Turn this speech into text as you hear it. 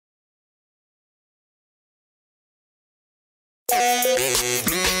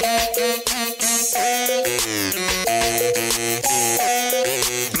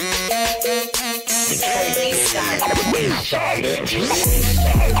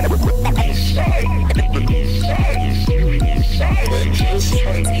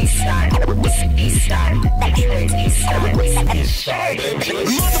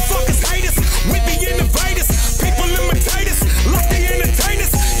Motherfuckers hate us, we be innovators. People imitate us, like they entertain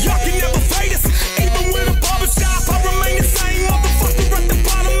us. Y'all can never fade us, even with a barbershop. I remain the same motherfucker at the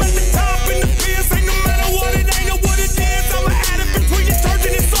bottom, at the top. And the beers ain't no matter what it ain't or what it is. I'm an addict between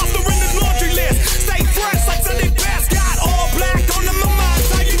detergent and saucer in the laundry list. Stay fresh like Sunday best. Got all black on my mind,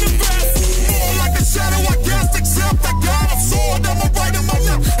 tight in the vest. More like a shadow, I guess, except I got a sword. I'm a right in my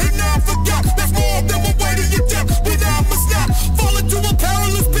left, and now I forgot. There's more than one way to your death. Without my snap, fall into a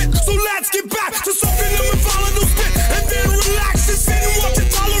perilous pit. So let's get back to something that we follow no spit. And then relax and sit and watch a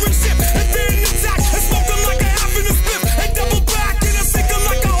tolerant ship. And then attack and smoke them like a half in a spit. And double back and I sink them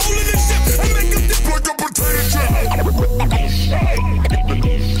like a hole in the ship. And make them dip like a potato chip.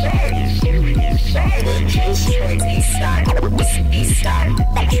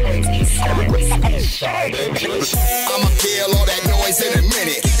 I'ma kill all that noise in a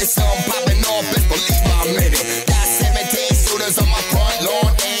minute. It's something popping off, best believe I'm in it. Got 17 shooters on my front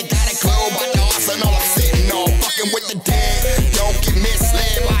lawn. Ain't got a clue about the arsenal I'm sitting on. Fucking with the dead, don't get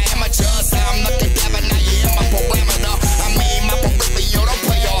misled by amateurs. I'm the cadaver, now you hear my parameter. I mean my peripheral, don't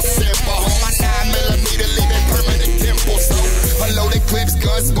play all simple. On my 9mm, leaving permanent dimples. So unloaded clips,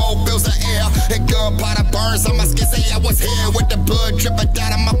 guns, smoke, fills the air. And gunpowder burns on my skin, say I was here with the blood dripping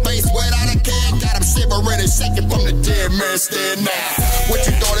down on my face without a care. Got him shivering and shaking from the dead man stand now. What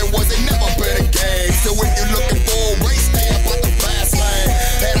you thought it was, it never been a game. So if you're looking for a race, stay up on the fast lane.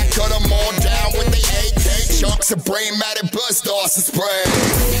 And I cut them all down with the AK chunks of brain matter, blood starts to spray.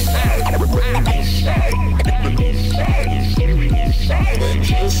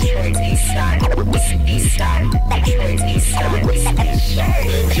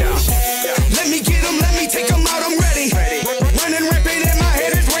 Let me get them, let me take them out, I'm ready. Running, ripping, and my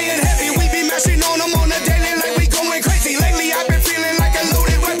head is weighing heavy. We be mashing on them on the daily like we going crazy. Lately I've been feeling like a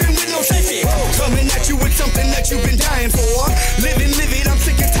loaded weapon with no safety. Coming at you with something that you've been dying for. Living livid, I'm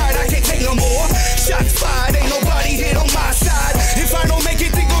sick and tired, I can't take no more. Shots fired, ain't nobody hit on my side. If I don't make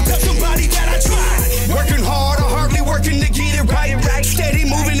it, then go tell somebody that I tried. Working hard, or hardly working to get it right. Steady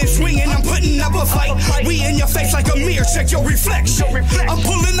moving and swinging, I'm putting up a fight. We in your face like a mirror, check your reflection.